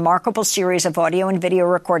to the remarkable series of audio and video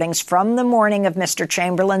recordings from the morning of Mr.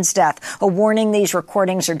 Chamberlain's death. A warning, these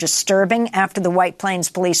recordings are disturbing. After the White Plains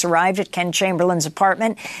police arrived at Ken Chamberlain's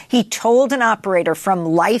apartment, he told an operator from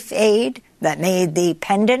Life Aid that made the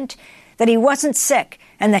pendant that he wasn't sick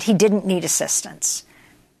and that he didn't need assistance.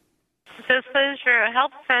 This is your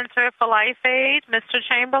help center for Life Aid. Mr.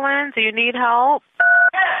 Chamberlain, do you need help?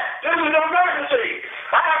 Yes, this is an emergency.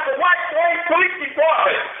 I have the White Plains Police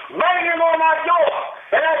Department banging on my door,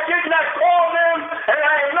 and I did not call them, and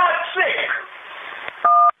I am not sick.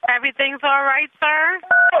 Everything's all right, sir?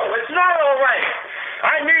 No, it's not all right.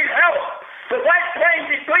 I need help. The White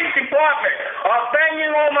Plains Police Department are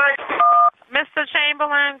banging on my door. Mr.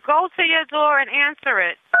 Chamberlain, go to your door and answer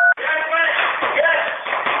it. Yes, ma'am. Yes.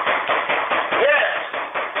 Yes.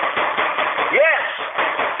 Yes.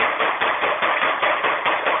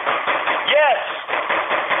 Yes.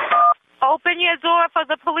 Open your door for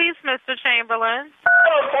the police, Mr. Chamberlain.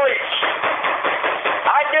 Police.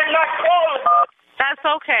 I did not call them. That's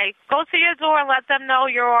okay. Go to your door and let them know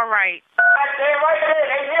you're all right. They're right there.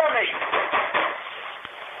 They hear me.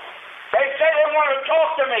 They say they want to talk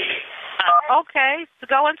to me. Okay. So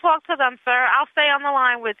go and talk to them, sir. I'll stay on the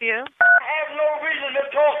line with you. I have no reason to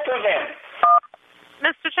talk to them.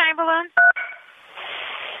 Mr. Chamberlain?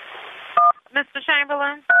 Mr.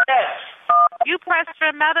 Chamberlain? Yes. You pressed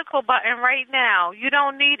your medical button right now. You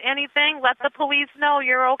don't need anything. Let the police know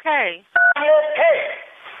you're okay. I'm okay.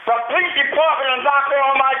 The police department is knocking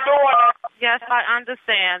on my door. Yes, I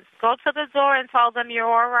understand. Go to the door and tell them you're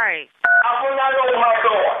all right. I will not open my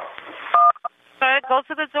door. Sir, go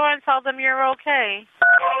to the door and tell them you're okay.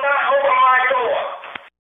 I will not open my door.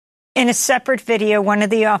 In a separate video, one of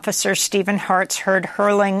the officers, Stephen Hartz, heard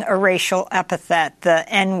hurling a racial epithet, the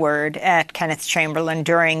N-word, at Kenneth Chamberlain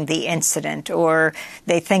during the incident. Or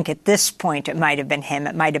they think at this point it might have been him.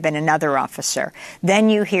 It might have been another officer. Then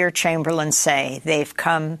you hear Chamberlain say, "They've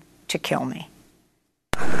come to kill me."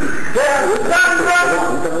 Mr.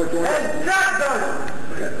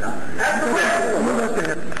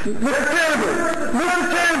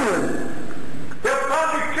 Chamberlain, they'll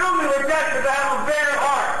probably kill me with that because I have a bad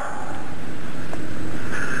heart.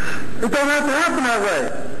 It don't have to happen that way.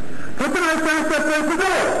 Put the next time step right to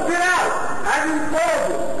door. Get out. I didn't call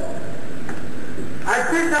you. I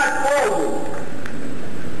did not call you.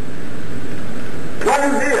 Why are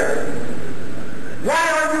you here? Why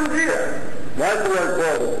are you here? Life alert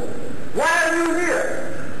called. Why are you here?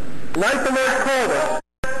 Life alert called.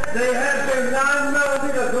 They have their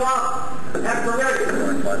 9mm Glock at the ready.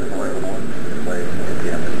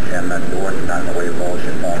 And that door is not the way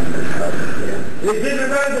bullshit on this stuff. You're getting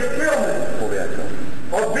ready to kill me.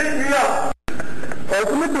 Or beat me up.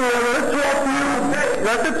 Open the door, let us talk to you.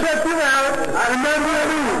 Let them check you out. And then we'll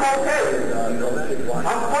leave. I'm okay.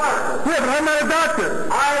 I'm fine. Yeah, but I'm not a doctor.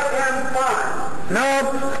 I am fine. No,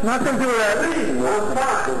 nothing to do with that. Leave. I'm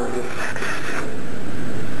fine.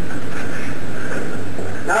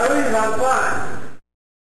 Now leave, I'm fine.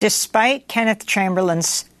 Despite Kenneth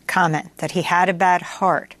Chamberlain's comment that he had a bad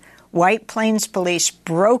heart, White Plains police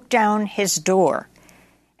broke down his door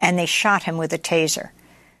and they shot him with a taser.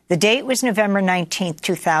 The date was November 19,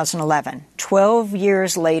 2011. 12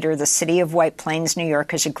 years later, the city of White Plains, New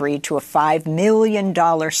York, has agreed to a $5 million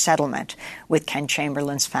settlement with Ken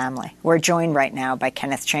Chamberlain's family. We're joined right now by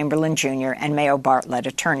Kenneth Chamberlain, Jr. and Mayo Bartlett,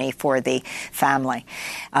 attorney for the family.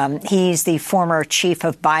 He's the former chief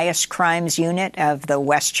of Bias Crimes Unit of the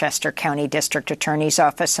Westchester County District Attorney's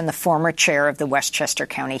Office and the former chair of the Westchester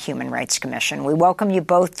County Human Rights Commission. We welcome you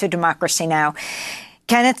both to Democracy Now!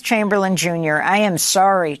 Kenneth Chamberlain, Jr., I am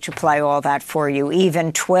sorry to play all that for you,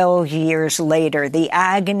 even 12 years later, the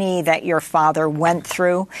agony that your father went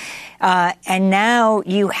through, and now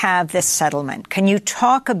you have this settlement. Can you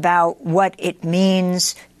talk about what it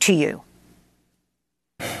means to you?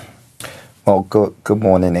 Well, good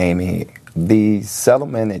morning, Amy. The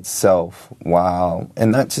settlement itself,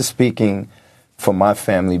 and not just speaking for my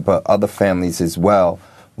family, but other families as well,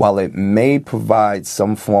 while it may provide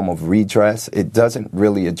some form of redress, it doesn't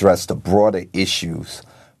really address the broader issues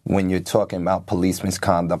when you're talking about police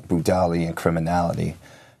misconduct, brutality, and criminality.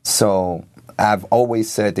 So I've always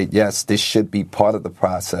said that, yes, this should be part of the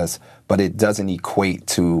process, but it doesn't equate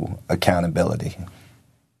to accountability.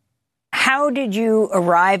 How did you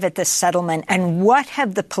arrive at this settlement, and what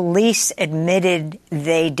have the police admitted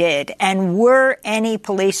they did? And were any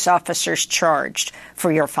police officers charged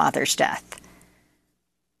for your father's death?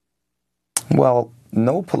 Well,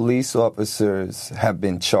 no police officers have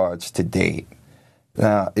been charged to date.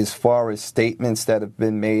 As far as statements that have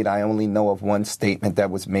been made, I only know of one statement that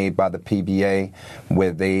was made by the PBA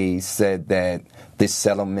where they said that this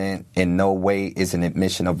settlement in no way is an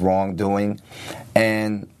admission of wrongdoing.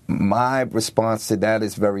 And my response to that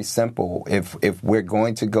is very simple. If we're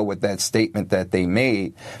going to go with that statement that they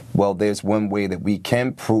made, well, there's one way that we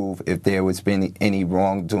can prove if there was been any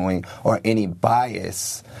wrongdoing or any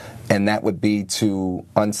bias, and that would be to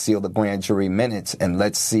unseal the grand jury minutes and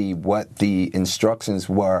let's see what the instructions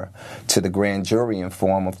were to the grand jury in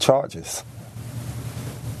form of charges.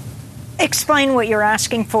 Explain what you're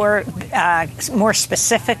asking for more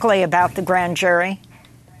specifically about the grand jury.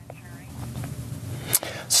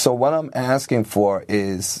 So what I'm asking for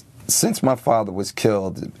is, since my father was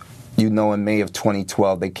killed, in May of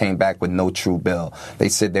 2012, they came back with no true bill. They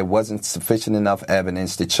said there wasn't sufficient enough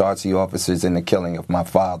evidence to charge the officers in the killing of my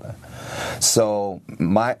father. So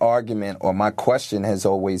my argument or my question has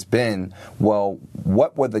always been, well,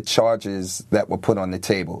 what were the charges that were put on the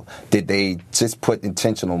table? Did they just put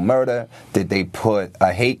intentional murder? Did they put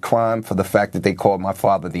a hate crime for the fact that they called my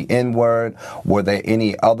father the N-word? Were there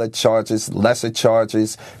any other charges, lesser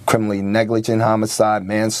charges, criminally negligent homicide,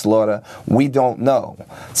 manslaughter? We don't know.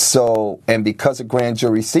 So, and because of grand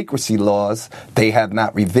jury secrecy laws, they have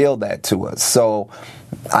not revealed that to us. So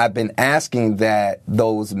I've been asking that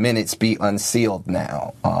those minutes be unsealed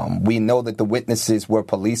now. We know that the witnesses were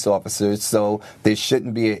police officers, so there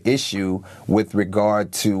shouldn't be an issue with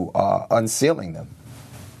regard to unsealing them.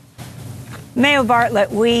 Mayo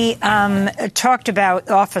Bartlett, we talked about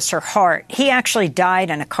Officer Hart. He actually died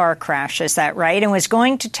in a car crash, is that right? And was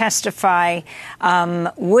going to testify,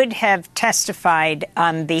 would have testified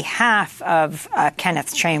on behalf of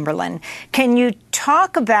Kenneth Chamberlain. Can you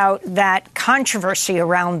talk about that controversy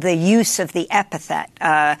around the use of the epithet,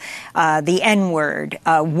 the N-word,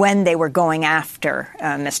 when they were going after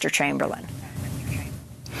Mr. Chamberlain?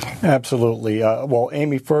 Absolutely. Well,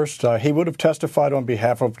 Amy, first, he would have testified on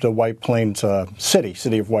behalf of the White Plains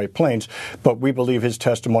city of White Plains, but we believe his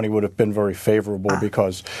testimony would have been very favorable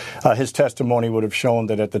because his testimony would have shown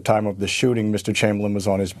that at the time of the shooting, Mr. Chamberlain was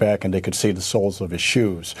on his back and they could see the soles of his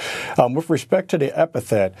shoes. With respect to the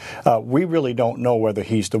epithet, we really don't know whether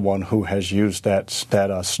he's the one who has used that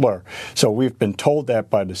slur. So we've been told that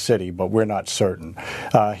by the city, but we're not certain.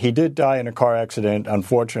 He did die in a car accident.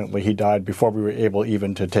 Unfortunately, he died before we were able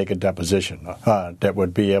even to take a deposition that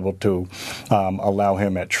would be able to allow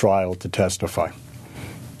him at trial to testify.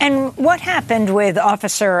 And what happened with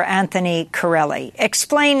Officer Anthony Corelli?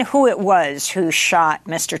 Explain who it was who shot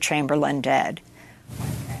Mr. Chamberlain dead.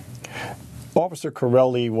 Officer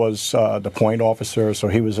Corelli was the point officer, so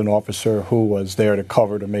he was an officer who was there to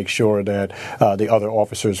cover to make sure that the other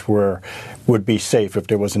officers would be safe if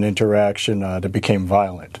there was an interaction that became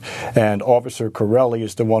violent. And Officer Corelli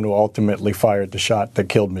is the one who ultimately fired the shot that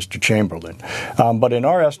killed Mr. Chamberlain. But in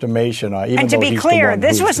our estimation, even though he's the one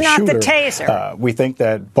this was not shooter, the taser. We think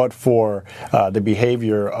that but for the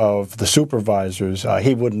behavior of the supervisors,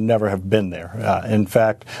 he would never have been there. In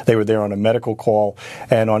fact, they were there on a medical call,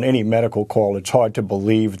 and on any medical call, it's hard to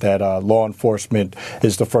believe that law enforcement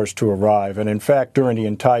is the first to arrive. And in fact, during the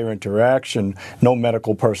entire interaction, no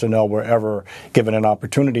medical personnel were ever given an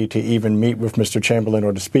opportunity to even meet with Mr. Chamberlain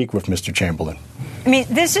or to speak with Mr. Chamberlain. I mean,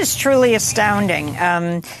 this is truly astounding.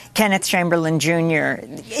 Kenneth Chamberlain Jr.,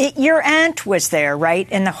 your aunt was there, right,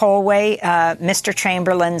 in the hallway, Mr.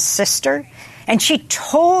 Chamberlain's sister? And she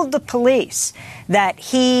told the police that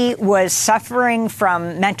he was suffering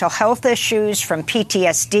from mental health issues, from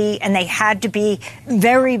PTSD, and they had to be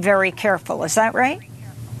very, very careful. Is that right?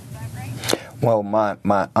 Well, my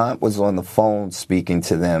aunt was on the phone speaking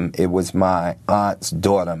to them. It was my aunt's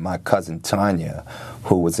daughter, my cousin Tanya,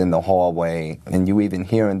 who was in the hallway. And you even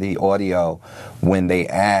hear in the audio when they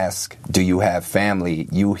ask, do you have family?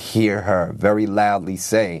 You hear her very loudly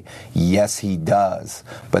say, yes, he does.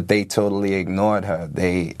 But they totally ignored her.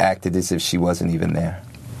 They acted as if she wasn't even there.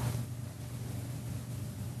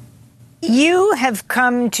 You have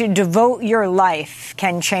come to devote your life,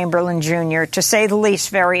 Ken Chamberlain Jr., to say the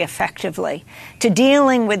least, very effectively, to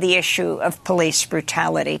dealing with the issue of police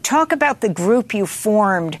brutality. Talk about the group you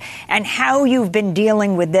formed and how you've been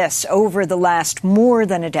dealing with this over the last more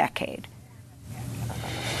than a decade.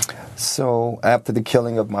 So after the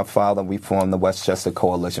killing of my father, we formed the Westchester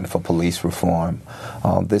Coalition for Police Reform.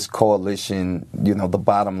 This coalition, the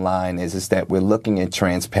bottom line is that we're looking at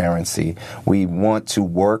transparency. We want to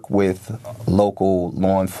work with local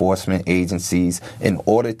law enforcement agencies in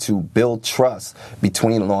order to build trust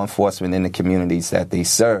between law enforcement and the communities that they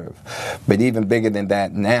serve. But even bigger than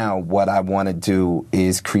that now, what I want to do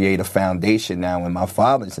is create a foundation now in my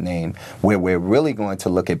father's name where we're really going to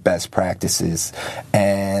look at best practices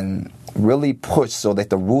and really push so that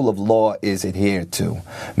the rule of law is adhered to,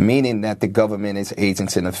 meaning that the government, its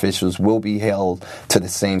agents and officials will be held to the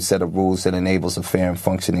same set of rules that enables a fair and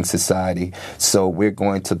functioning society. So we're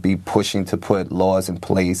going to be pushing to put laws in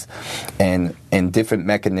place and different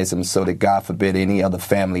mechanisms so that, God forbid, any other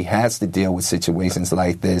family has to deal with situations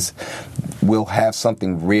like this, we'll have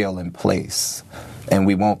something real in place. And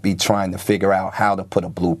we won't be trying to figure out how to put a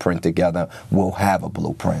blueprint together. We'll have a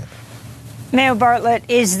blueprint. Mayo Bartlett,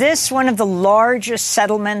 is this one of the largest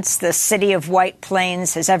settlements the city of White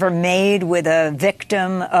Plains has ever made with a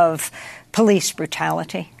victim of police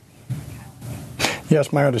brutality?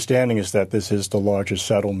 Yes, my understanding is that this is the largest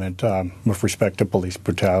settlement with respect to police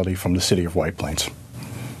brutality from the city of White Plains.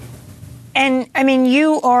 And,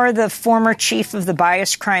 you are the former chief of the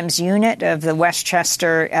Bias Crimes Unit of the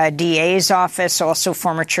Westchester DA's office, also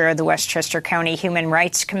former chair of the Westchester County Human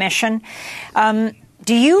Rights Commission.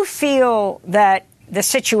 Do you feel that the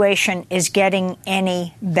situation is getting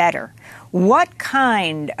any better? What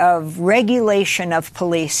kind of regulation of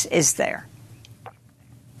police is there?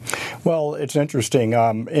 Well, it's interesting.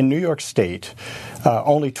 In New York State,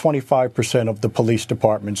 only 25% of the police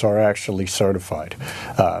departments are actually certified.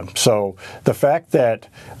 So the fact that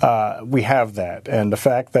we have that, and the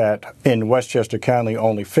fact that in Westchester County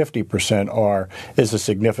only 50% are, is a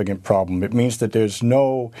significant problem. It means that there's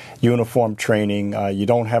no uniform training. You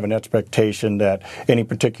don't have an expectation that any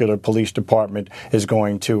particular police department is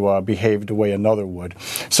going to behave the way another would.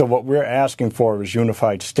 So what we're asking for is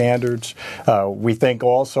unified standards. We think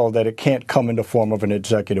also that it can't come in the form of an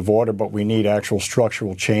executive order, but we need actual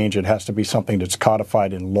structural change. It has to be something that's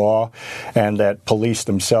codified in law, and that police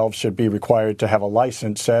themselves should be required to have a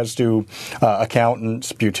license, as do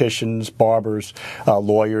accountants, beauticians, barbers,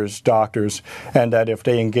 lawyers, doctors, and that if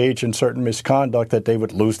they engage in certain misconduct, that they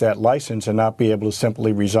would lose that license and not be able to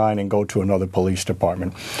simply resign and go to another police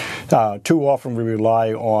department. Too often we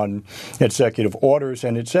rely on executive orders,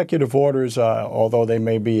 and executive orders, although they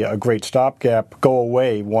may be a great stopgap, go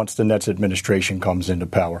away once the next administration comes into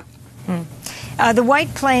power. The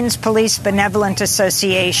White Plains Police Benevolent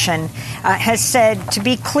Association has said, to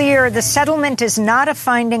be clear, the settlement is not a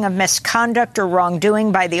finding of misconduct or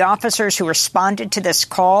wrongdoing by the officers who responded to this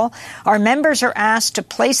call. Our members are asked to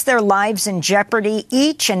place their lives in jeopardy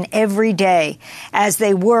each and every day, as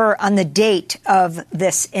they were on the date of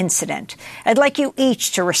this incident. I'd like you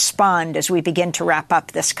each to respond as we begin to wrap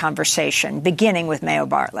up this conversation, beginning with Mayo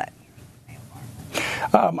Bartlett.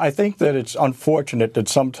 I think that it's unfortunate that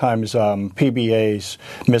sometimes PBAs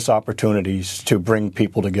miss opportunities to bring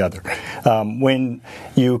people together. When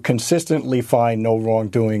you consistently find no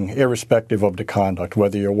wrongdoing, irrespective of the conduct,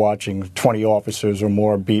 whether you're watching 20 officers or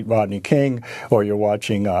more beat Rodney King, or you're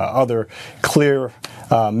watching other clear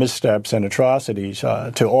missteps and atrocities,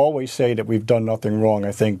 to always say that we've done nothing wrong,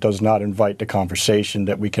 I think, does not invite the conversation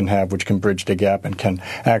that we can have, which can bridge the gap and can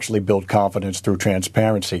actually build confidence through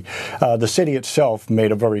transparency. The city itself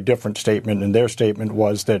made a very different statement, and their statement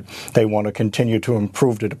was that they want to continue to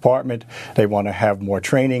improve the department, they want to have more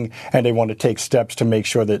training, and they want to take steps to make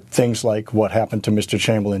sure that things like what happened to Mr.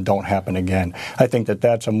 Chamberlain don't happen again. I think that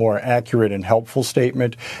that's a more accurate and helpful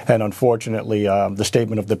statement, and unfortunately the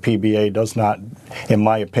statement of the PBA does not, in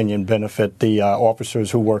my opinion, benefit the officers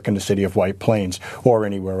who work in the city of White Plains or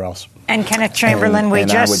anywhere else. And Kenneth Chamberlain, I would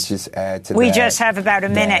just add to we just have about a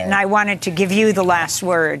minute, and I wanted to give you the last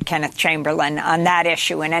word, Kenneth Chamberlain, on that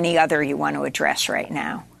issue and any other you want to address right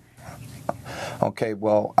now. Okay,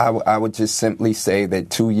 well, I would just simply say that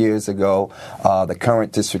 2 years ago, the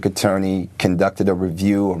current district attorney conducted a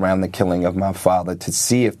review around the killing of my father to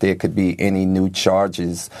see if there could be any new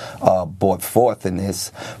charges brought forth in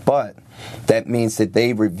this. But that means that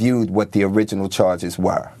they reviewed what the original charges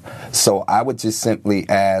were. So I would just simply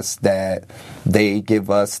ask that they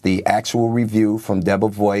give us the actual review from Deborah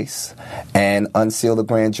Voice and unseal the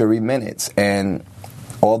grand jury minutes. And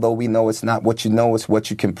although we know it's not what you know, it's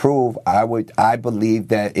what you can prove, I believe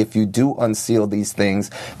that if you do unseal these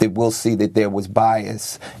things, that we'll see that there was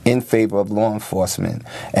bias in favor of law enforcement.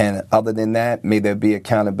 And other than that, may there be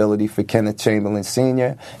accountability for Kenneth Chamberlain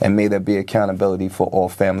Sr., and may there be accountability for all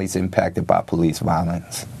families impacted by police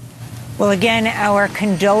violence. Well, again, our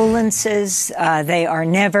condolences. They are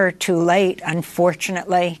never too late,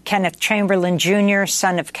 unfortunately. Kenneth Chamberlain Jr.,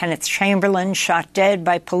 son of Kenneth Chamberlain, shot dead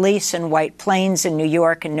by police in White Plains in New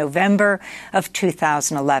York in November of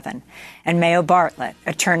 2011. And Mayo Bartlett,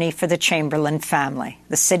 attorney for the Chamberlain family.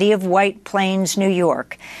 The city of White Plains, New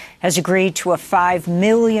York, has agreed to a $5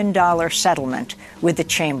 million settlement with the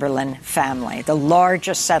Chamberlain family, the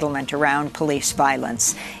largest settlement around police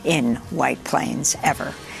violence in White Plains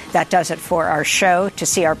ever. That does it for our show. To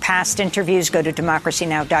see our past interviews, go to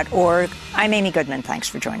democracynow.org. I'm Amy Goodman. Thanks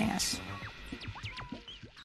for joining us.